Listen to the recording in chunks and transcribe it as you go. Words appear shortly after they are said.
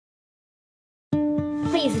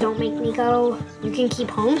Please don't make me go. You can keep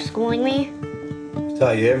homeschooling me. I'll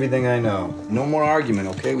tell you everything I know. No more argument,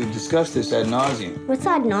 okay? We've discussed this ad nauseum. What's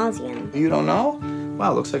ad nauseum? You don't know?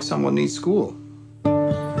 Wow, looks like someone needs school. Good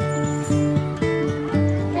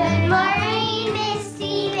morning, Miss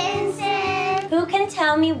Stevenson. Who can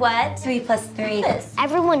tell me what 3 plus 3 is?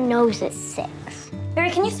 Everyone knows it's 6.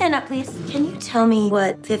 Barry, can you stand up, please? Can you tell me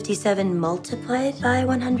what 57 multiplied by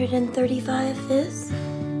 135 is?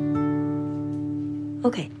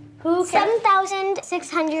 Okay.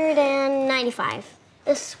 7,695.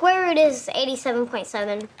 The square root is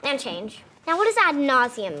 87.7 and change. Now, what does ad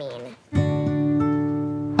nauseum mean?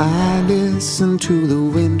 I listen to the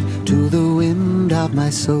wind of my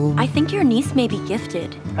soul. I think your niece may be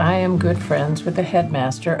gifted. I am good friends with the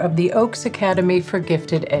headmaster of the Oaks Academy for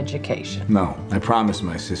Gifted Education. No, I promised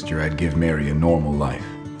my sister I'd give Mary a normal life.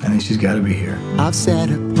 I think she's got to be here. I've sat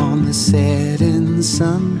upon the setting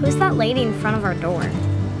sun. Who's that lady in front of our door?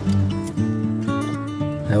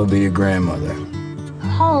 That would be your grandmother.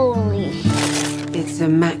 Holy It's a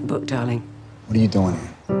MacBook, darling. What are you doing here?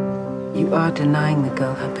 You are denying the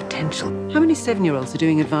girl her potential. How many 7-year-olds are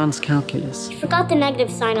doing advanced calculus? Forgot the negative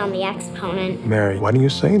sign on the exponent. Mary, why didn't you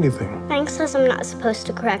say anything? Frank says I'm not supposed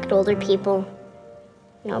to correct older people.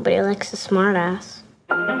 Nobody likes a smartass.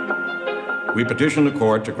 We petition the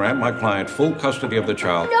court to grant my client full custody of the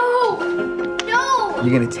child. No! No!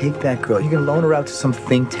 You're gonna take that girl, you're gonna loan her out to some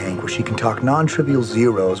think tank where she can talk non-trivial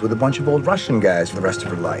zeros with a bunch of old Russian guys for the rest of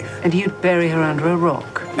her life. And you'd bury her under a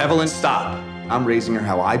rock. Evelyn, stop. I'm raising her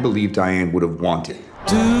how I believe Diane would have wanted.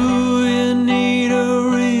 Do you need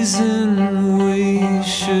a reason we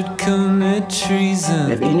should commit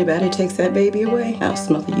treason? If anybody takes that baby away, I'll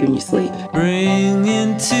smother you in your sleep. Bring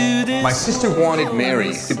into this. My sister wanted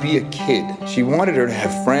Mary to be a kid. She wanted her to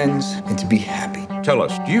have friends and to be happy. Tell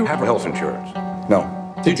us, do you have health insurance? No.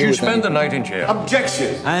 Did you spend the night in jail?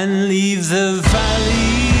 Objection! And leave the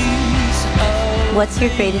valleys of... What's your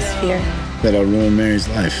greatest fear? That I'll ruin Mary's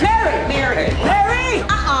life. Mary!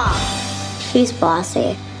 She's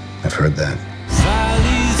bossy. I've heard that.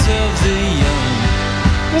 valleys of the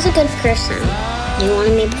young. He's a good person. He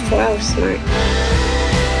wanted me before I was smart.